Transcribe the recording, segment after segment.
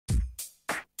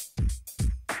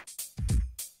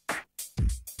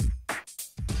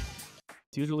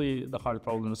Usually the hard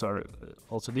problems are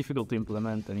also difficult to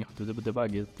implement, and you have to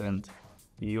debug it, and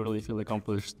you really feel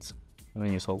accomplished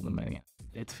when you solve them.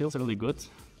 It feels really good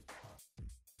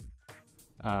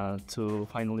to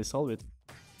finally solve it.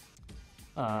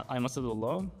 I'm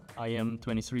Asadullo. I am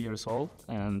 23 years old,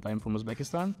 and I'm from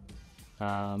Uzbekistan,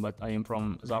 but I am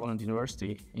from Saarland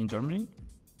University in Germany.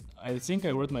 I think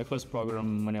I wrote my first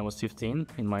program when I was 15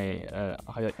 in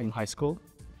high school.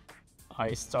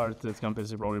 I started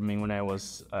competitive programming when I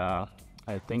was,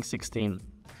 I think, 16.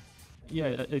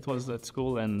 Yeah, it was at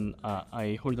school, and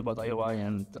I heard about IOI,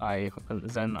 and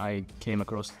then I came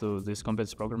across to this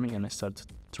competitive programming, and I started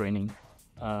training.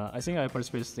 I think I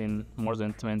participated in more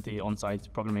than 20 on-site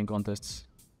programming contests.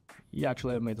 Yeah,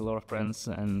 actually, I've made a lot of friends,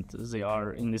 and they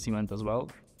are in this event as well.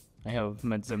 I have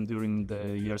met them during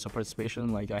the years of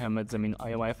participation. Like, I have met them in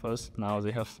IOI first. Now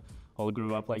they have all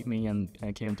grew up like me and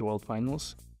came to World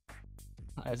Finals.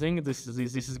 I think this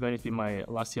is going to be my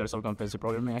last year of competitive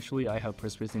programming. Actually, I have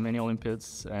participated in many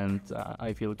Olympiads, and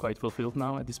I feel quite fulfilled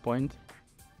now at this point.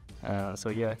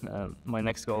 My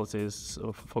next goal is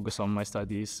to focus on my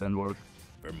studies and work.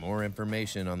 For more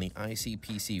information on the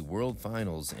ICPC World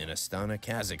Finals in Astana,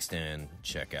 Kazakhstan,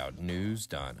 check out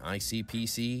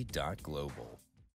news.icpc.global.